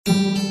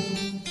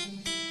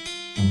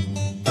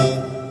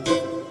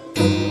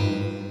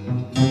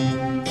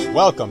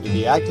Welcome to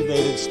the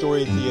Activated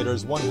Story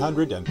Theater's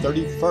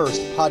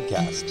 131st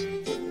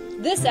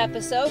podcast. This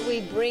episode, we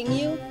bring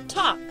you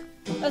Talk,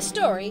 a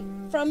story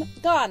from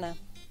Ghana.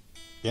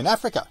 In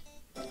Africa.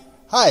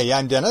 Hi,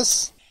 I'm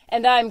Dennis.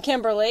 And I'm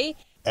Kimberly.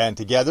 And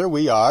together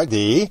we are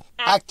the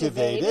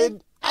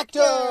Activated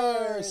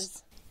Actors.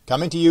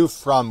 Coming to you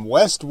from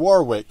West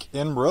Warwick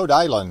in Rhode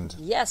Island.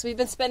 Yes, we've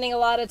been spending a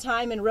lot of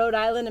time in Rhode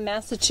Island and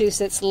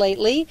Massachusetts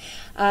lately,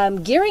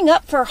 gearing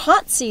up for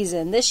haunt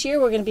season. This year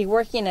we're going to be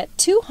working at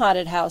 2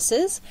 haunted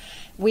houses.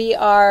 We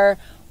are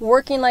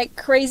working like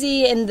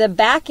crazy in the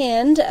back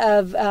end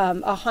of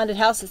a haunted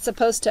house that's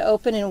supposed to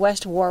open in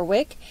West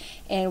Warwick.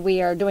 And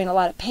we are doing a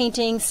lot of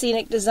painting,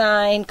 scenic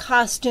design,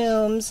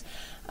 costumes,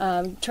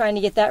 trying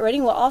to get that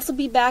ready. We'll also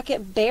be back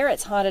at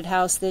Barrett's Haunted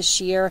House this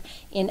year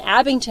in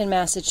Abington,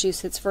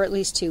 Massachusetts for at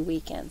least 2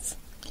 weekends.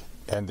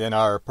 And then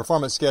our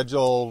performance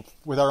schedule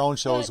with our own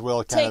shows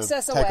will kind of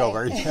take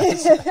over.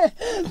 Yes.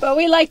 But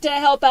we like to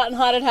help out in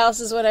haunted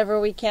houses whenever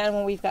we can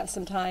when we've got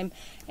some time.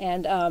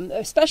 And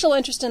a special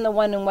interest in the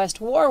one in West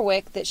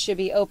Warwick that should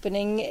be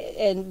opening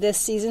in this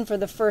season for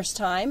the first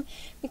time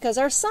because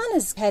our son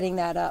is heading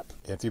that up.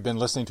 If you've been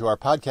listening to our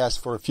podcast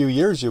for a few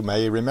years, you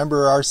may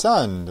remember our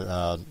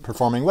son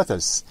performing with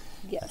us.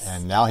 Yes.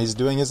 And now he's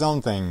doing his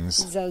own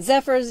things. So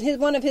Zephyr's,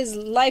 one of his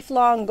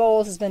lifelong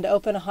goals has been to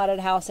open a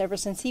haunted house ever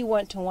since he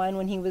went to one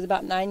when he was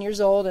about 9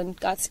 years old and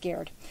got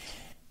scared.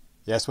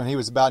 Yes, when he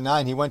was about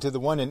 9, he went to the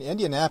one in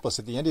Indianapolis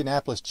at the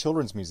Indianapolis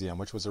Children's Museum,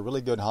 which was a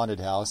really good haunted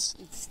house.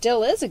 It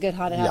still is a good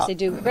haunted house. Yeah. They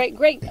do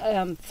great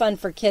fun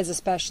for kids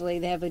especially.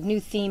 They have a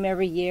new theme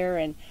every year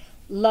and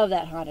love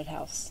that haunted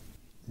house.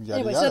 Yada,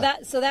 anyway,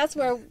 yada. so that's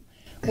where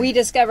we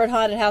discovered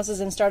haunted houses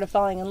and started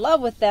falling in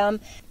love with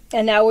them.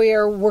 And now we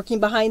are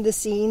working behind the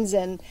scenes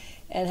and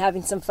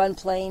having some fun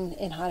playing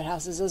in haunted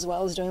houses as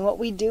well as doing what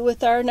we do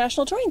with our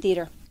National Touring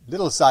Theater.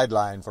 Little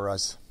sideline for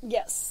us.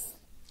 Yes.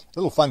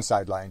 Little fun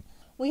sideline.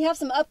 We have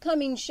some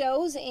upcoming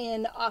shows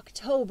in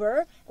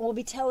October, and we'll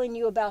be telling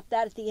you about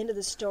that at the end of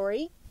the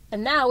story.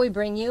 And now we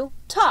bring you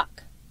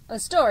Talk, a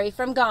story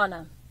from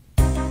Ghana.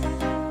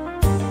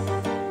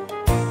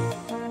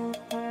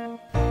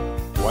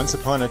 Once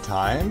upon a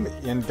time,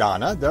 in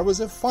Ghana, there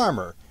was a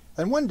farmer,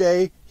 and one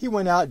day he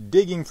went out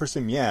digging for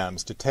some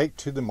yams to take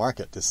to the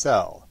market to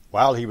sell.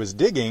 While he was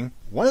digging,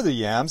 one of the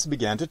yams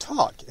began to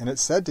talk, and it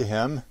said to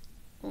him,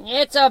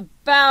 "It's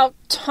about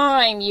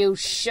time you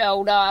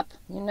showed up.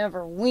 You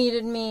never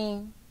weeded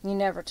me. You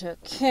never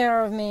took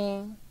care of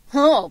me.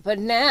 Oh, but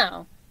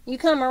now you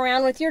come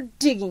around with your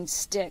digging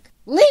stick.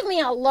 Leave me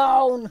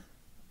alone."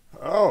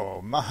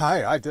 "Oh,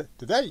 my, did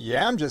that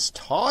yam just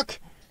talk?"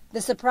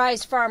 The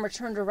surprised farmer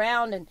turned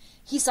around and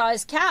he saw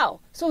his cow.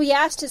 So he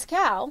asked his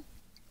cow,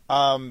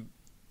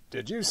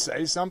 Did you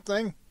say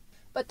something?"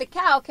 But the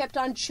cow kept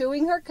on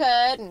chewing her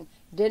cud and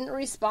didn't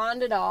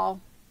respond at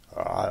all.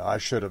 I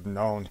should have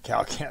known.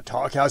 Cow can't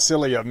talk. How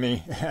silly of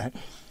me.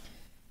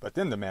 But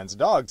then the man's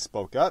dog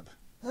spoke up.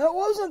 "That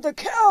wasn't the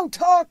cow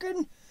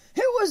talking.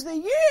 It was the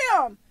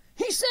yam.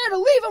 He said to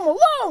leave him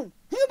alone.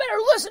 You better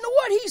listen to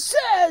what he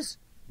says."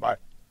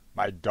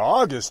 My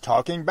dog is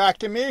talking back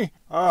to me?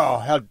 Oh,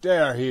 how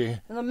dare he!"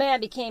 And the man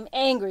became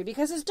angry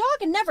because his dog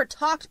had never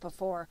talked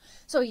before.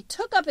 So he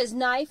took up his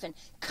knife and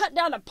cut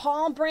down a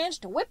palm branch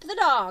to whip the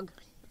dog.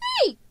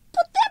 "Hey,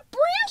 put that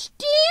branch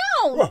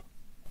down,"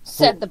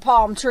 said the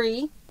palm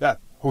tree.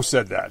 Who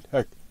said that?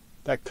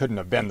 That couldn't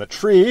have been the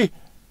tree.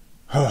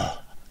 Oh,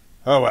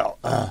 well,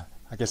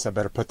 I guess I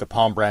better put the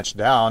palm branch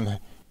down.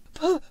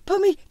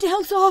 Put me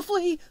down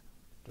softly."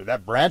 Did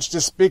that branch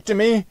just speak to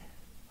me?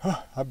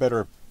 I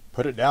better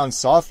put it down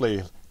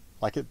softly,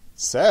 like it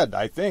said,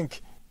 I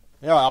think.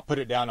 Yeah, I'll put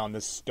it down on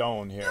this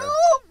stone here.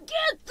 "Oh,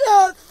 get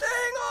that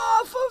thing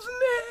off of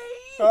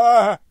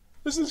me!"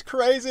 This is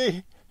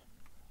crazy.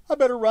 I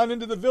better run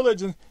into the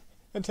village and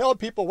tell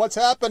people what's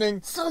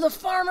happening. So the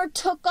farmer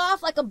took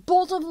off like a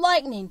bolt of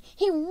lightning.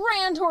 He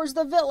ran towards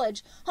the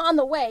village. On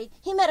the way,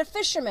 he met a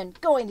fisherman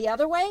going the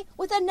other way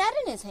with a net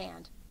in his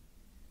hand.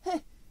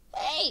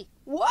 "Hey,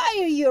 why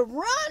are you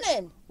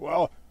running?"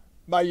 Well,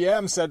 my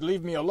yam said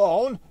leave me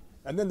alone,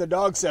 and then the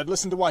dog said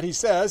listen to what he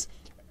says,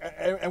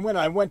 and when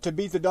I went to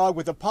beat the dog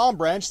with a palm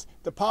branch,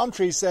 the palm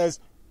tree says,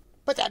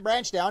 put that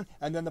branch down,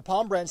 and then the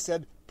palm branch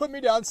said, put me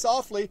down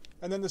softly,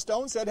 and then the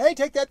stone said, hey,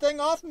 take that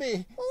thing off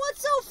me."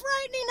 "What's so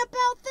frightening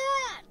about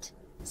that?"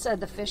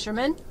 said the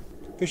fisherman.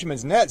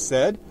 Fisherman's net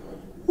said,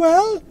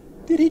 "Well,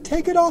 did he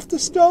take it off the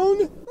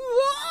stone?"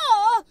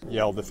 "Ah!"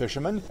 yelled the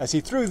fisherman as he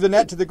threw the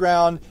net to the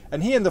ground,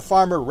 and he and the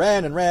farmer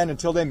ran and ran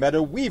until they met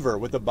a weaver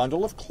with a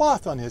bundle of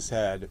cloth on his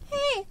head.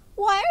 "Hey,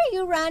 why are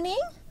you running?"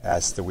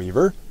 asked the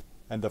weaver.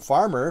 And the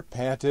farmer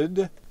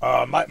panted,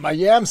 my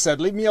yam said,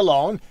 leave me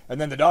alone.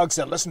 And then the dog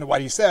said, listen to what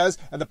he says.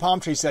 And the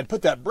palm tree said,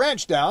 put that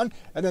branch down.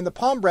 And then the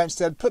palm branch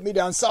said, put me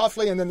down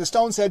softly. And then the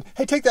stone said,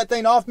 hey, take that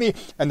thing off me.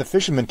 And the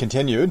fisherman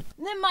continued,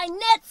 Then my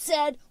net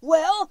said,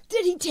 well,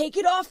 did he take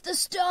it off the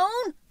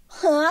stone?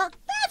 Huh?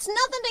 That's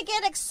nothing to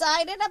get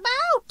excited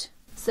about,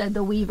 said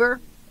the weaver.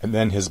 And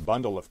then his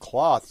bundle of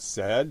cloth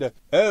said,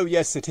 oh,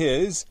 yes, it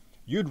is.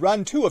 You'd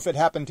run too if it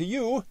happened to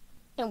you.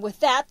 And with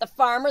that, the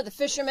farmer, the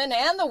fisherman,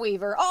 and the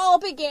weaver all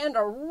began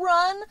to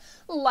run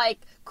like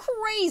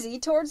crazy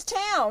towards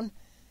town.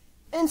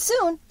 And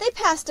soon they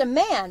passed a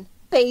man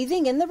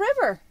bathing in the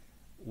river.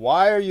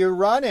 "Why are you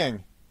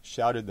running?"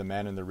 shouted the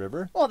man in the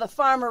river. Well, the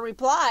farmer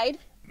replied,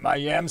 "My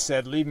yam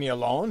said, 'Leave me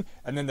alone.'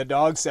 And then the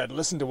dog said,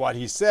 'Listen to what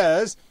he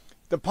says.'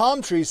 The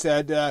palm tree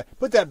said,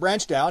 'Put that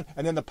branch down.'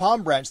 And then the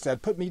palm branch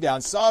said, 'Put me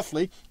down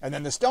softly.' And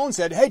then the stone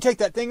said, 'Hey, take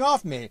that thing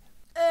off me.'"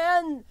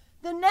 And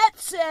the net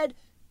said,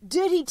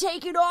 "Did he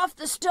take it off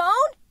the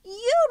stone?"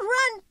 "You'd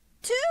run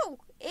too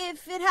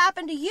if it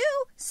happened to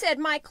you," said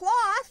my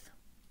cloth.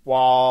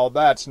 "Well,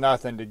 that's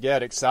nothing to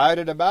get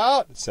excited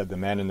about," said the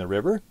man in the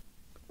river.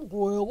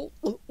 "Well,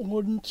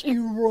 wouldn't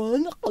you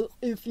run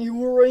if you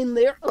were in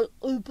their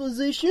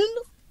position?"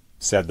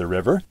 said the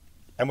river.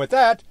 And with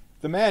that,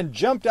 the man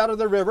jumped out of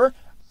the river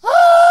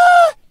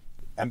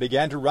and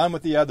began to run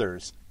with the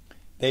others.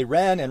 They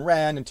ran and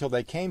ran until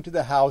they came to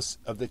the house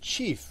of the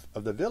chief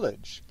of the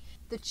village.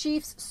 The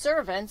chief's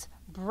servants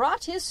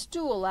brought his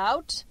stool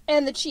out,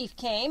 and the chief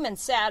came and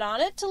sat on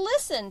it to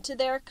listen to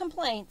their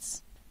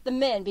complaints. The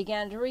men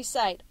began to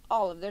recite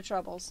all of their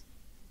troubles.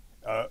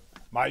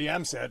 My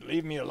yam said,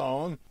 'Leave me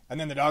alone.' And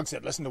then the dog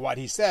said, 'Listen to what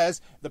he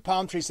says.' The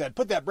palm tree said,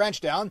 'Put that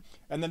branch down.'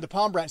 And then the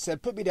palm branch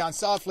said, 'Put me down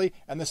softly.'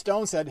 And the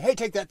stone said, 'Hey,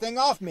 take that thing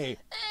off me.'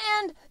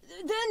 And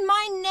then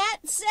my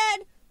net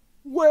said,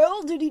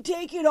 'Well, did he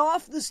take it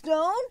off the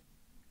stone?'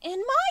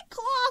 And my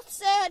cloth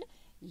said,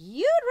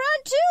 'You'd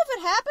run too if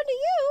it happened to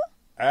you.'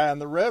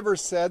 And the river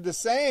said the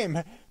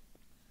same.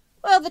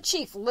 Well, the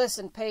chief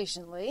listened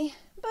patiently,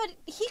 but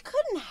he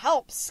couldn't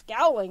help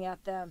scowling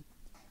at them.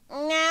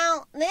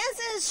 "Now, this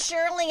is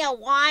surely a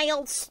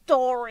wild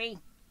story.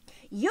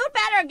 You'd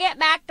better get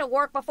back to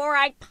work before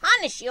I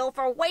punish you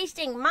for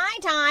wasting my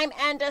time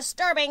and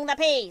disturbing the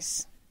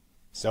peace."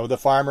 So the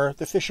farmer,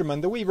 the fisherman,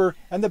 the weaver,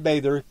 and the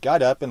bather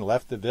got up and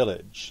left the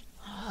village.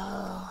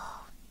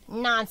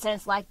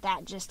 Nonsense like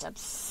that just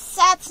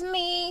upsets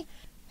me.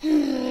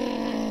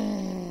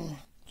 And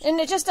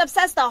it just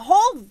upsets the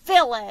whole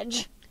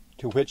village.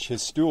 To which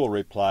his stool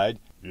replied,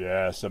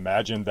 "Yes,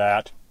 imagine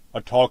that. A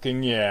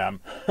talking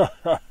yam."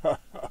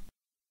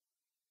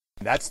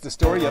 That's the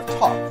story of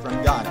Talk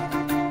from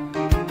Ghana.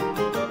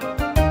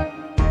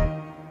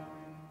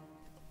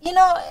 You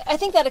know, I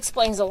think that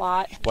explains a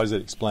lot. What does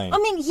it explain? I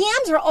mean,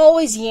 yams are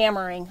always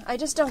yammering. I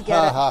just don't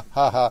get it. Ha,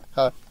 ha, ha,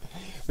 ha.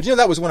 But you know,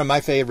 that was one of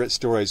my favorite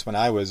stories when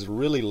I was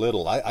really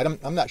little.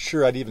 I'm not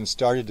sure I'd even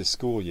started to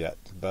school yet,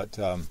 but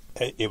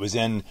it was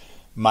in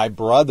my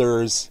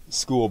brother's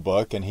school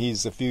book, and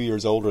he's a few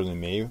years older than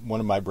me,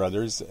 one of my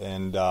brothers,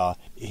 and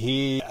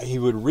he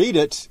would read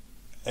it,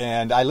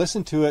 and I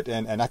listened to it,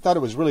 and I thought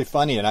it was really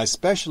funny, and I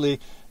especially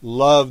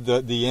loved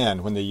the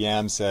end when the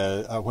yam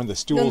says, when the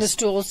stool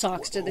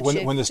talks to the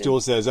chick. When the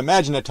stool says,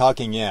 "Imagine a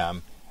talking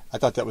yam." I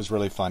thought that was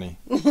really funny.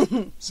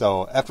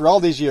 So after all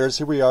these years,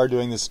 here we are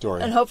doing this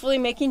story. And hopefully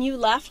making you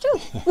laugh too.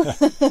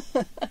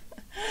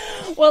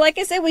 Well, like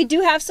I said, we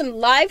do have some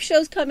live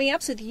shows coming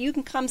up so that you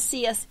can come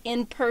see us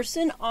in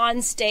person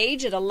on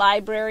stage at a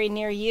library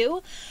near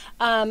you.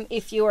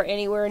 If you are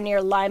anywhere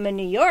near Lima,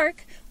 New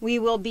York, we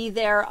will be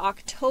there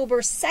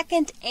October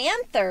 2nd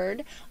and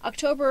 3rd.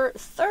 October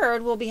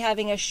 3rd, we'll be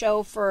having a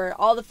show for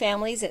all the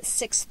families at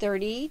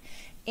 6:30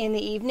 in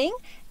the evening.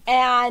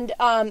 And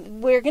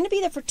we're going to be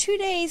there for 2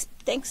 days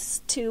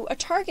thanks to a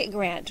Target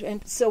grant.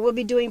 And so we'll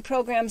be doing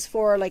programs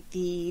for like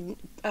the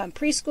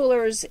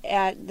preschoolers.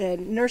 At the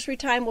nursery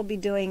time, we'll be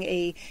doing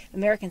a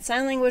American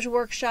Sign Language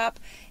workshop.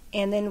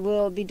 And then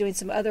we'll be doing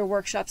some other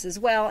workshops as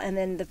well. And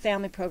then the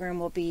family program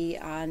will be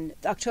on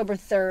October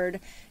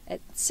 3rd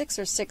at 6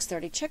 or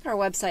 6:30. Check our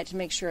website to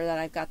make sure that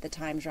I've got the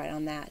times right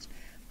on that.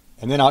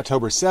 And then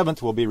October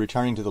 7th, we'll be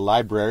returning to the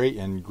library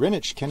in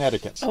Greenwich,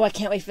 Connecticut. Oh, I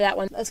can't wait for that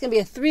one. It's going to be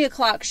a 3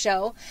 o'clock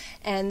show,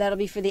 and that'll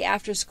be for the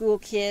after-school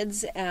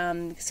kids.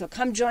 So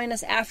come join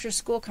us after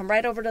school. Come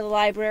right over to the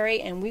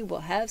library, and we will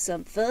have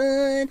some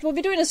fun. We'll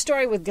be doing a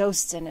story with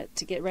ghosts in it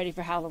to get ready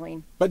for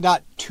Halloween. But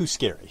not too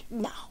scary.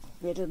 No.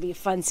 It'll be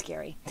fun,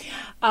 scary.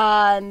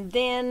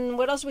 Then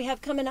what else do we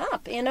have coming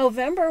up? In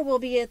November, we'll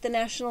be at the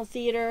National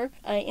Theater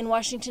in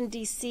Washington,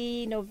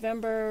 D.C.,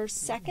 November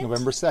 2nd.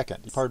 November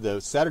 2nd. Part of the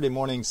Saturday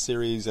morning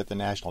series at the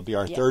National. It'll be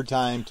our third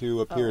time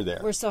to appear there.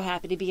 We're so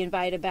happy to be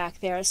invited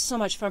back there. It's so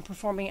much fun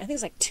performing. I think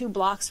it's like 2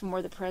 blocks from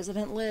where the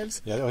president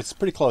lives. Yeah, it's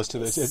pretty close to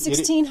this.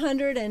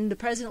 1600, and the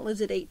president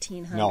lives at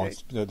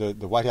 1800. No,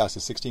 the White House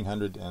is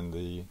 1600, and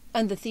the...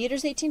 And the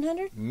theater's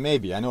 1800?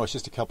 Maybe. I know it's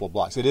just a couple of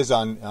blocks. It is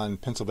on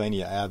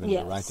Pennsylvania Avenue.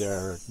 Yes. Right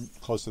there,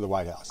 close to the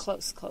White House.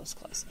 Close.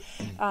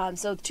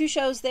 So 2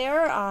 shows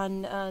there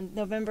on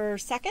November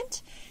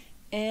 2nd.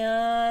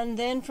 And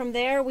then from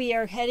there, we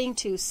are heading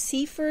to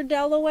Seaford,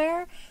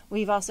 Delaware.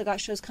 We've also got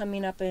shows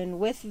coming up in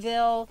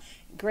Wytheville,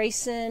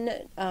 Grayson,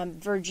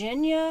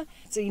 Virginia.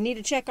 So you need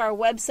to check our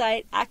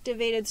website,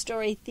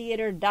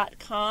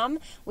 activatedstorytheater.com.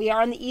 We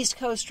are on the East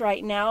Coast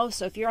right now,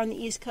 so if you're on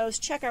the East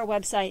Coast, check our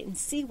website and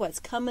see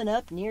what's coming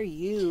up near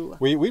you.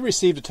 We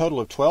received a total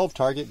of 12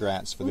 target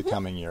grants for the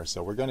coming year,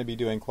 so we're going to be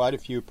doing quite a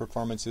few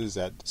performances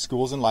at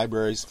schools and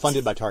libraries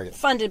funded by Target.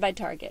 Funded by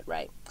Target,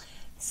 right.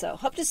 So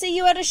hope to see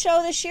you at a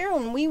show this year,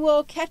 and we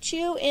will catch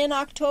you in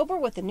October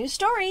with a new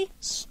story.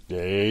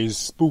 Stay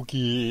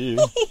spooky.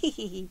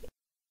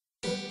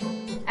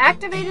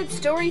 Activated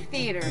Story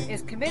Theater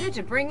is committed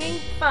to bringing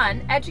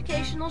fun,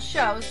 educational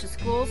shows to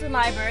schools and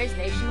libraries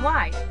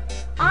nationwide.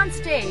 On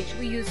stage,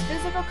 we use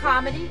physical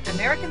comedy,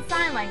 American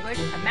Sign Language,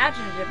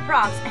 imaginative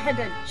props, and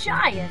a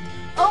giant,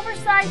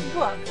 oversized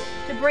book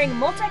to bring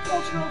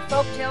multicultural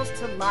folktales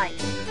to life.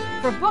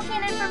 For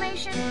booking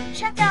information,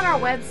 check out our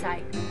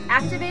website,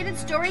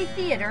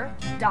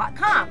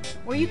 activatedstorytheater.com,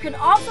 where you can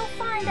also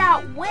find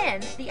out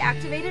when the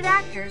activated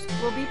actors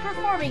will be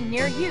performing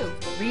near you,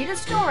 read a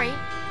story,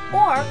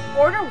 or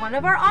order one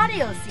of our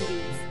audio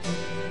CDs.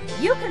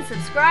 You can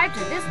subscribe to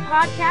this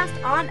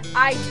podcast on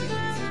iTunes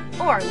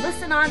or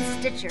listen on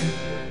Stitcher.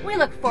 We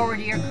look forward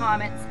to your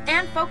comments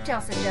and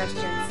folktale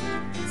suggestions.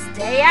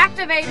 Stay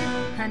activated.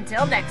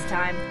 Until next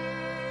time.